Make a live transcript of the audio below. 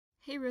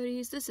Hey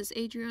Roadies, this is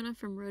Adriana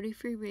from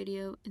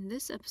roadiefreeradio. In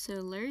this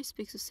episode, Larry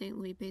speaks with St.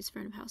 Louis-based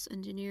front-of-house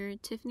engineer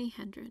Tiffany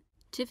Hendren.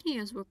 Tiffany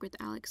has worked with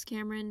Alex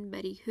Cameron,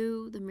 Betty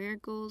Who, The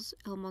Miracles,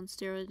 El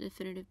Monstero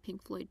Definitive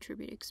Pink Floyd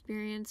Tribute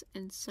Experience,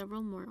 and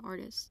several more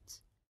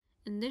artists.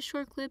 In this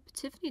short clip,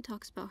 Tiffany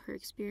talks about her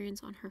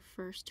experience on her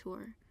first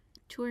tour.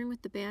 Touring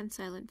with the band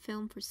Silent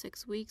Film for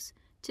 6 weeks,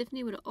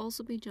 Tiffany would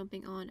also be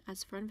jumping on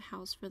as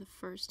front-of-house for the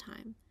first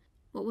time.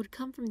 What would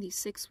come from these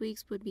 6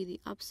 weeks would be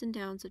the ups and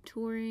downs of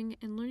touring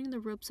and learning the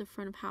ropes of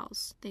front of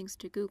house, thanks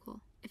to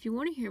Google. If you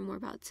want to hear more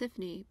about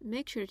Tiffany,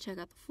 make sure to check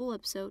out the full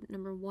episode,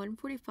 number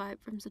 145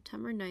 from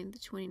September 9th,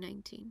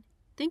 2019.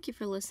 Thank you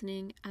for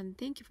listening, and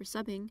thank you for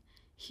subbing.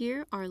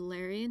 Here are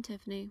Larry and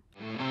Tiffany.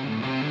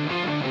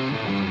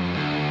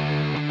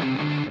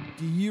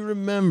 Do you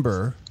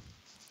remember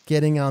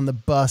getting on the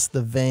bus,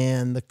 the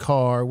van, the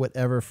car,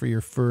 whatever, for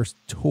your first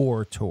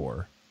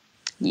tour?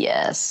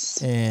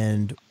 Yes.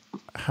 And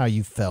how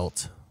you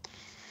felt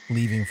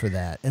leaving for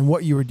that and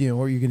what you were doing?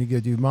 What were you going to go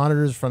do?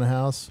 Monitors, front of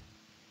house?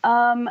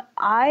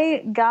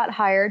 I got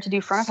hired to do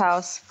front of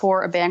house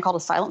for a band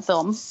called Silent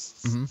Film.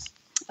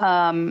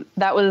 Mm-hmm.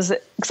 That was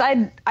because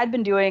I'd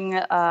been doing,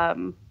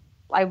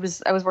 I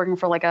was working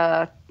for like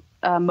a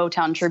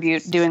Motown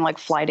tribute, doing like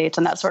fly dates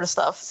and that sort of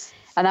stuff.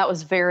 And that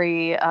was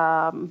very,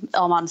 El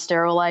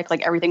Monstero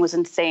like everything was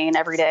insane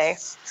every day.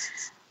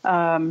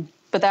 But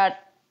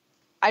that,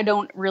 I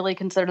don't really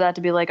consider that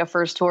to be like a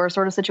first tour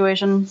sort of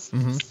situation.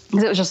 Mm-hmm.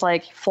 Because it was just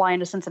like fly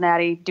into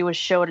Cincinnati, do a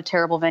show at a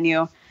terrible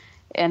venue,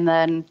 and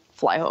then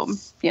fly home,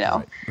 you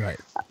know? Right.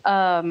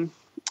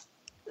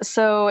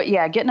 So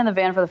yeah, getting in the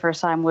van for the first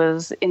time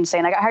was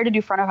insane. I got hired to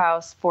do front of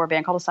house for a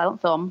band called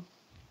Silent Film.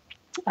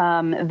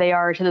 They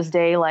are to this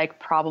day, like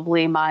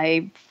probably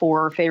my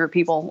 4 favorite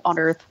people on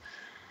earth.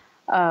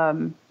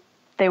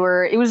 They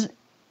were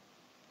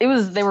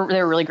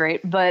really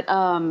great, but,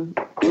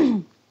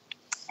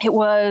 it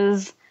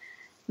was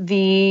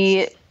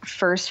the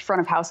first front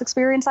of house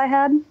experience I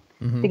had,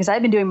 mm-hmm. because I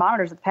had been doing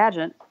monitors at the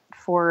pageant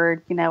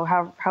for,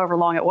 however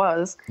long it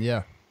was.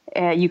 Yeah.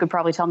 You could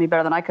probably tell me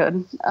better than I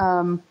could.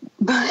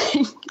 But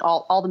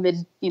all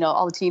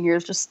the teen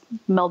years just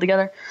meld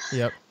together.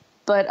 Yep.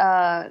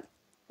 But,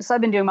 so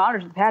I've been doing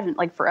monitors at the pageant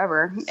like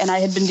forever. And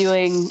I'd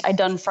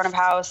done front of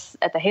house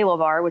at the Halo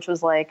Bar, which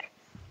was like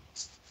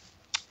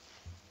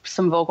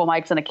some vocal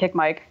mics and a kick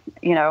mic,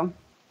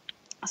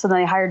 So then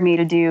they hired me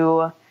to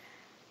do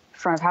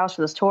front of house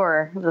for this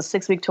tour. It was a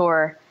 6-week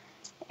tour.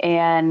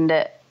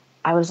 And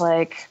I was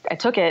like, I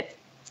took it,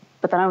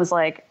 but then I was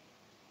like,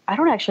 I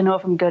don't actually know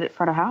if I'm good at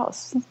front of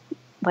house.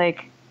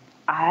 Like,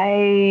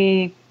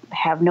 I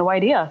have no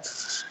idea.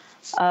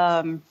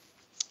 And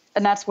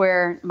that's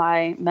where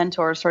my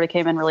mentors sort of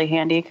came in really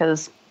handy,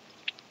 because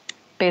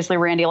basically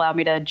Randy allowed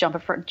me to jump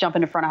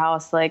into front of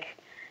house,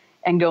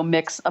 and go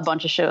mix a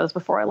bunch of shows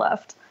before I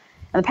left.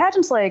 And the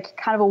pageant's like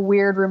kind of a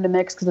weird room to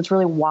mix because it's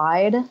really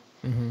wide.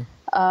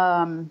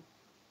 Mm-hmm.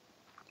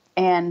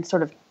 And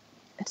sort of,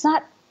 it's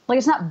not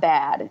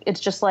bad.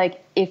 It's just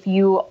like, if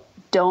you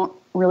don't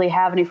really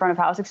have any front of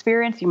house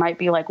experience, you might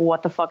be like,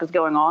 what the fuck is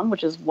going on?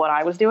 Which is what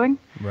I was doing.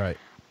 Right.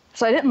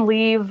 So I didn't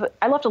leave.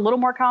 I left a little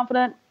more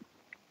confident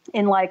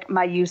in like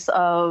my use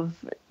of,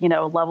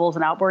 levels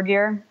and outboard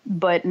gear,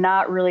 but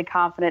not really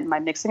confident in my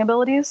mixing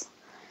abilities.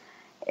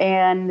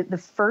 And the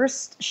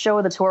first show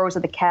of the tour was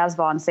at the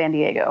Casbah in San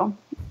Diego.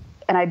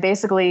 And I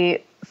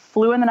basically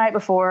flew in the night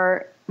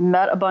before,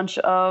 met a bunch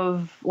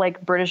of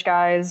like British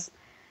guys.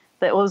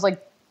 That was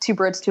like 2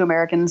 Brits, 2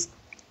 Americans.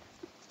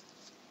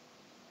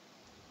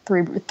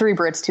 3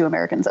 Brits, 2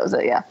 Americans. That was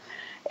it. Yeah.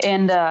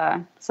 And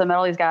so I met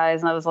all these guys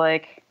and I was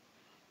like,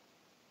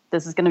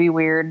 this is going to be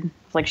weird.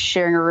 Like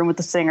sharing a room with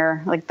the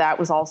singer. Like that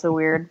was also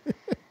weird.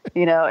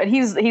 And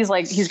he's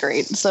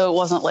great. So it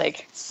wasn't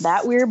like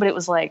that weird, but it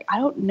was like, I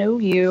don't know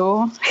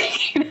you,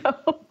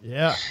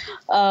 Yeah.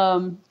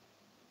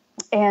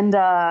 And,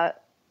 got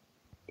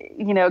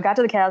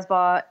to the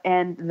Casbah,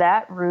 and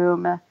that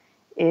room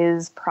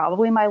is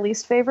probably my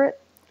least favorite.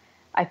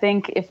 I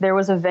think if there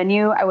was a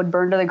venue I would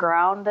burn to the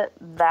ground,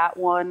 that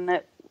one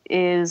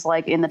is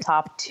like in the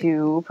top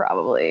 2,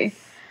 probably.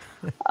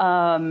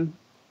 Yeah.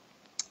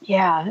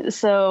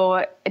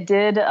 So I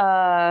did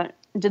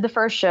the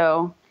first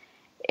show.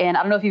 And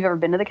I don't know if you've ever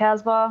been to the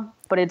Casbah,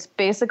 but it's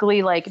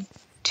basically like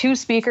 2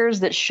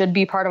 speakers that should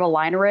be part of a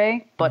line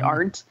array, but mm-hmm.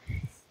 aren't.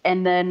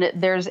 And then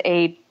there's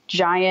a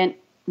giant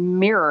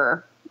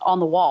mirror on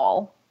the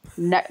wall,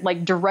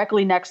 like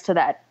directly next to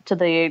that, to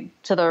the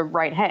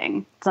right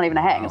hang. It's not even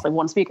a hang. Wow. It's like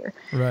 1 speaker.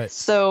 Right.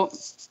 So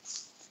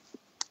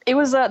it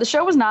was, the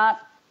show was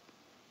not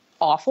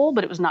awful,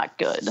 but it was not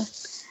good.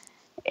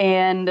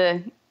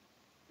 And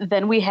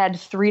then we had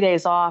 3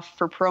 days off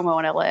for promo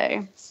in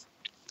LA.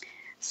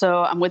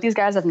 So I'm with these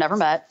guys I've never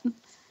met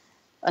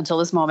until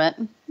this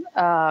moment.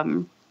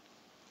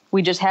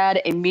 We just had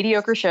a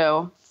mediocre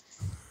show,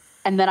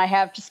 and then I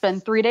have to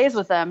spend 3 days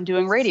with them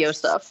doing radio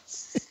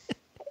stuff.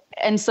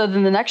 And so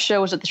then the next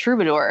show was at the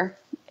Troubadour,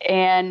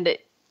 and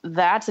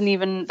that's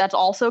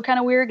also kind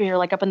of weird. You're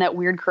like up in that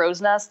weird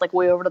crow's nest, like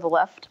way over to the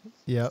left.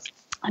 Yep.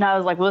 And I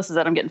was like, well, this is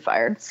it. I'm getting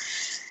fired.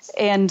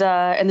 And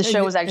the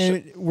show was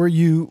actually... were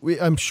you...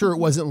 I'm sure it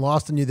wasn't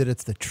lost on you that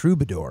it's the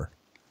Troubadour.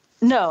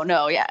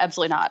 No, yeah,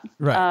 absolutely not.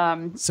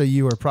 Right. So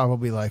you were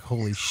probably like,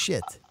 holy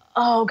shit.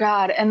 Oh,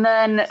 God. And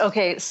then,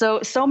 okay, so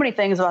many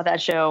things about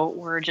that show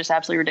were just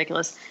absolutely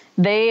ridiculous.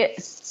 They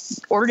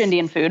ordered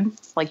Indian food,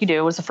 like you do.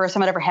 It was the first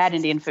time I'd ever had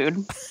Indian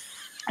food.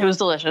 It was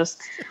delicious.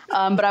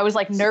 But I was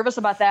like nervous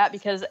about that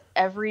because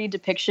every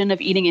depiction of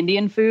eating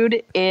Indian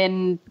food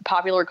in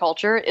popular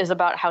culture is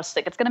about how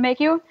sick it's going to make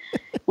you,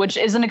 which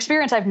is an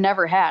experience I've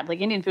never had.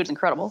 Like, Indian food's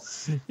incredible.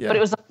 Yeah. But it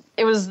was,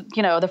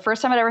 the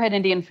first time I'd ever had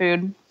Indian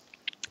food.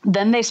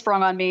 Then they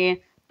sprung on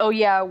me, oh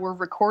yeah, we're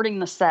recording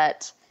the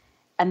set.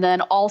 And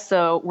then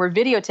also we're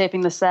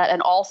videotaping the set.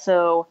 And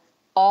also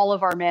all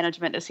of our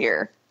management is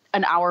here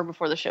an hour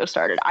before the show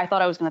started. I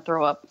thought I was going to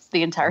throw up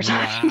the entire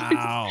time.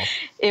 Wow.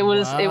 It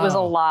was a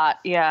lot.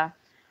 Yeah.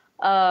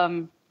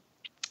 It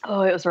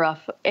was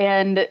rough.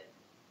 And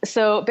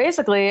so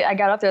basically I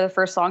got up there, the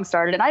first song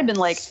started, and I'd been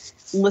like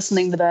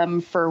listening to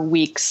them for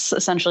weeks,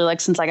 essentially,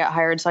 like since I got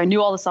hired. So I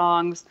knew all the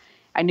songs.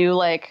 I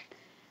knew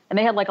and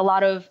they had like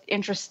an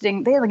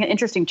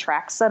interesting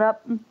track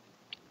setup.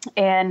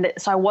 And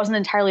so I wasn't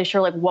entirely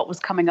sure like what was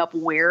coming up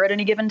where at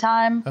any given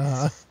time.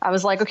 Uh-huh. I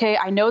was like, okay,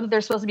 I know that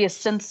there's supposed to be a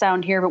synth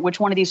sound here, but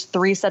which one of these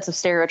 3 sets of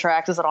stereo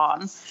tracks is it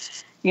on? So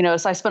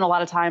I spent a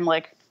lot of time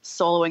like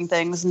soloing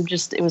things, and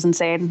it was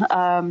insane.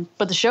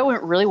 But the show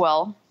went really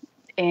well.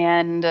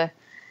 And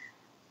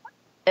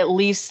at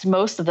least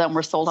most of them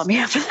were sold on me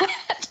after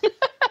that.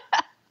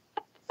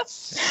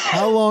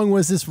 How long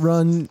was this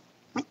run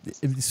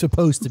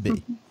supposed to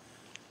be?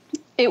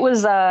 It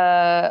was,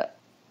 I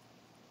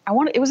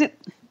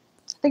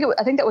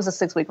think that was a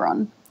 6-week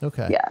run.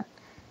 Okay. Yeah.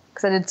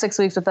 Cause I did 6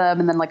 weeks with them,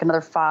 and then like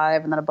another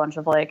 5, and then a bunch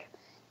of like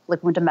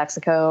went to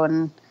Mexico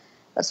and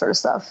that sort of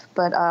stuff.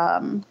 But,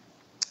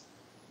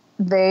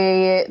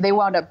 they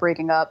wound up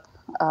breaking up,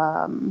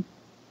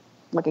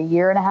 like a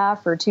year and a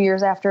half or 2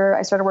 years after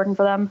I started working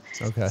for them.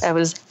 Okay. I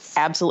was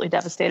absolutely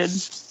devastated.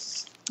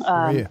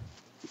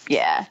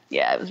 Yeah,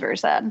 it was very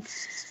sad.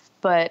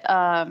 But,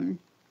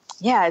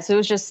 so it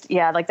was just,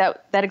 like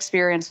that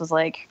experience was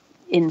like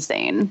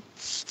insane.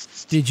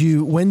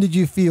 When did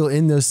you feel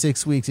in those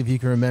 6 weeks, if you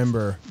can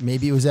remember,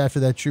 maybe it was after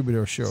that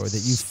Troubadour show,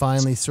 that you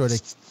finally sort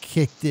of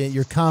kicked in,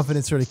 your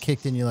confidence sort of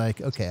kicked in, you're like,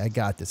 okay, I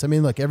got this. I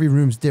mean, look, every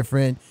room's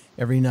different,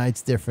 every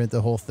night's different,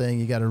 the whole thing,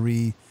 you got to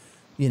redo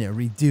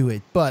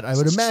it. But I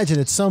would imagine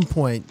at some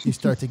point you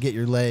start to get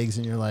your legs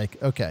and you're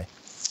like, okay.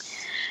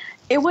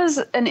 It was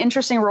an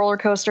interesting roller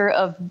coaster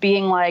of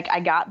being like, I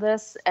got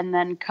this, and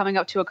then coming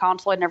up to a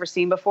console I'd never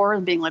seen before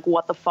and being like,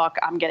 what the fuck?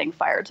 I'm getting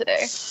fired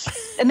today.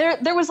 And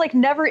there was like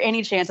never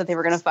any chance that they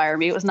were going to fire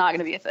me. It was not going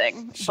to be a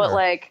thing. Sure. But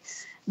like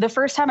the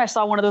first time I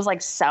saw one of those like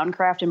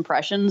Soundcraft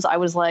impressions, I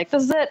was like,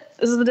 this is it.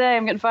 This is the day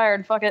I'm getting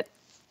fired. Fuck it.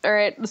 All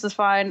right, this is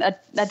fine.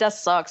 That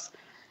desk sucks.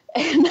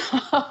 And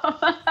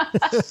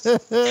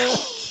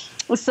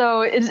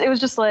so it was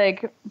just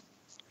like,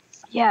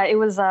 yeah, it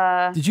was.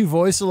 Did you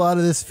voice a lot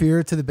of this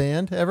fear to the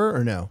band ever,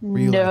 or no? Were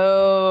you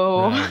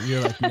no.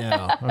 You're like,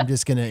 no, I'm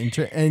just gonna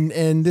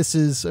and this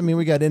is. I mean,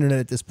 we got internet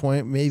at this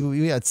point. Maybe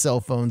we got cell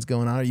phones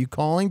going on. Are you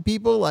calling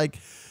people like,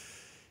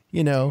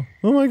 oh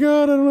my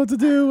God, I don't know what to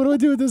do. What do I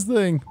do with this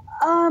thing?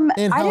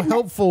 And how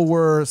helpful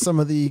were some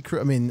of the?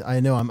 I mean, I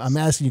know I'm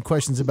asking you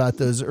questions about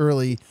those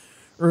early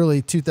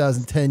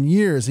 2010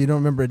 years. You don't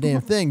remember a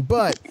damn thing,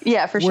 but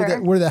yeah, for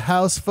sure. Were the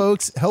house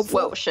folks helpful?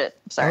 Whoa, shit.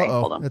 Sorry,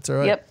 hold on. That's all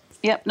right.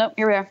 Yep. Nope.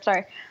 Here we are.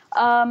 Sorry.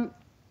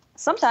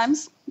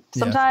 Sometimes,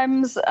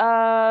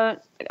 I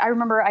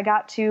remember I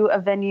got to a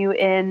venue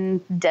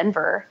in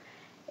Denver,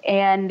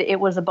 and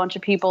it was a bunch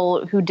of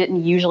people who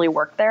didn't usually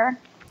work there.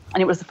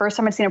 And it was the first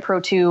time I'd seen a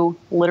Pro 2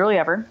 literally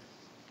ever.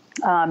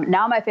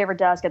 Now my favorite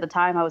desk. At the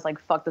time I was like,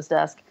 fuck this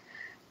desk.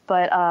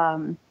 But,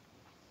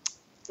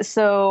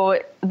 so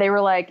they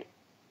were like,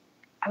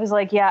 I was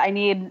like, yeah, I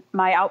need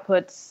my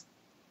outputs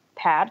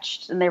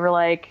patched. And they were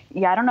like,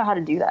 yeah, I don't know how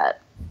to do that.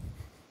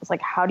 It's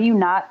like, how do you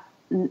not,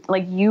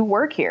 like, you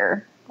work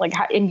here, like,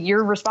 and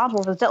you're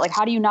responsible for this, like,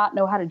 how do you not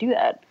know how to do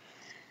that?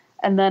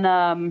 And then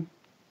I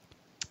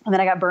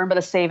got burned by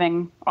the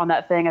saving on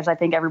that thing, as I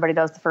think everybody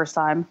does the first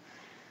time.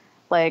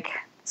 Like,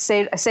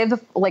 I saved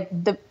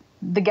the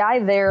guy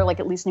there, like,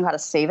 at least knew how to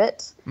save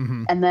it.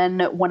 Mm-hmm. And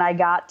then when I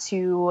got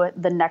to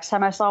the next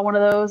time I saw one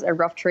of those, a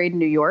Rough Trade in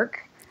New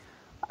York,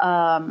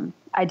 I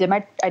did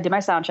my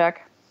sound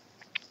check,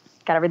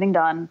 got everything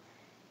done,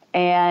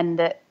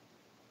 and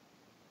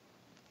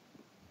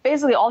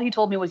basically all he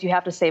told me was, you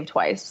have to save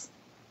twice.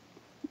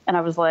 And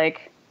I was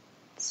like,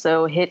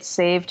 so hit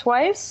save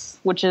twice,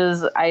 which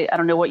is, I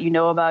don't know what you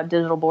know about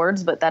digital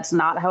boards, but that's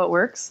not how it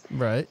works.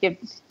 Right. You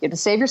have to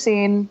save your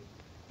scene,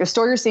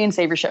 store your scene,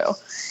 save your show.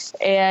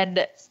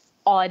 And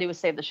all I did was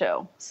save the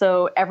show.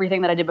 So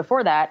everything that I did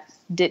before that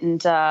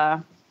didn't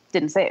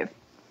save.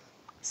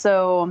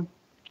 So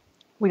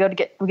we get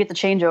the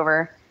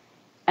changeover,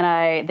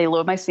 and they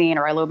load my scene,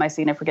 or I load my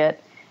scene, I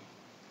forget.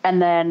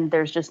 And then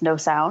there's just no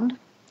sound.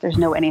 There's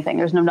no anything.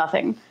 There's no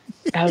nothing.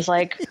 I was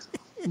like,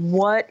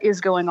 what is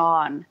going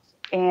on?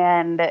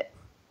 and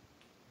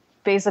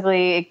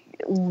basically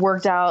it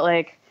worked out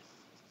like,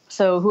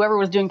 so whoever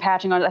was doing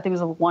patching on it, I think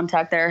it was one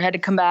tech there, had to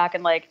come back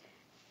and like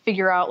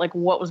figure out like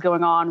what was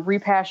going on,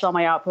 repatched all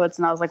my outputs.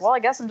 And I was like, well, I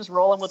guess I'm just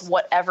rolling with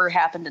whatever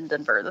happened in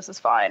Denver. This is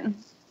fine.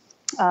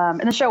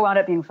 And the show wound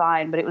up being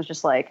fine, but it was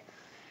just like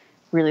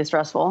really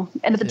stressful.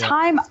 And at the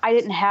time I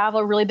didn't have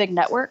a really big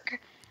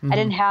network. I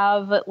didn't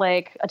have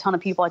like a ton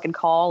of people I could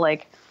call.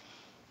 Like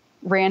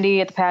Randy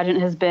at the pageant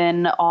has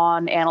been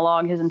on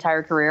analog his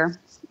entire career.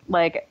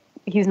 Like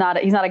he's not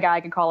a guy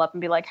I could call up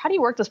and be like, how do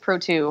you work this Pro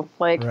 2?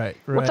 Like,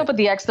 what's up with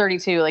the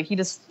X32? Like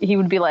he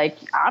would be like,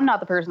 I'm not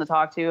the person to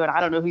talk to, and I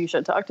don't know who you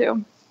should talk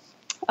to.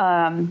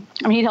 I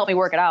mean, he'd help me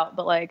work it out,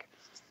 but like,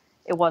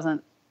 that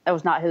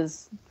was not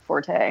his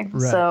forte.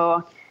 Right.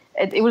 So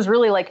it was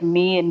really like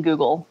me and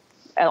Google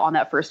on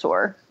that first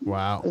tour.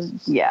 Wow.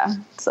 Yeah.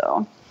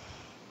 So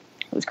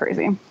it was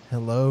crazy.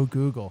 Hello,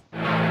 Google.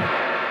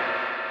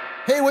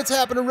 Hey, what's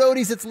happening,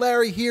 roadies? It's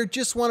Larry here.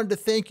 Just wanted to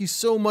thank you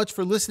so much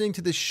for listening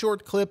to this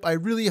short clip. I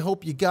really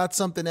hope you got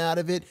something out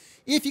of it.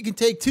 If you can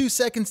take 2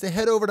 seconds to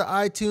head over to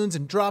iTunes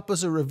and drop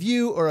us a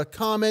review or a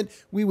comment,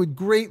 we would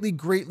greatly,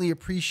 greatly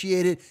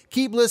appreciate it.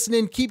 Keep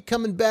listening, keep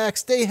coming back,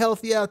 stay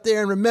healthy out there,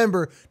 and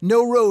remember,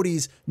 no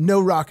roadies, no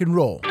rock and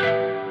roll.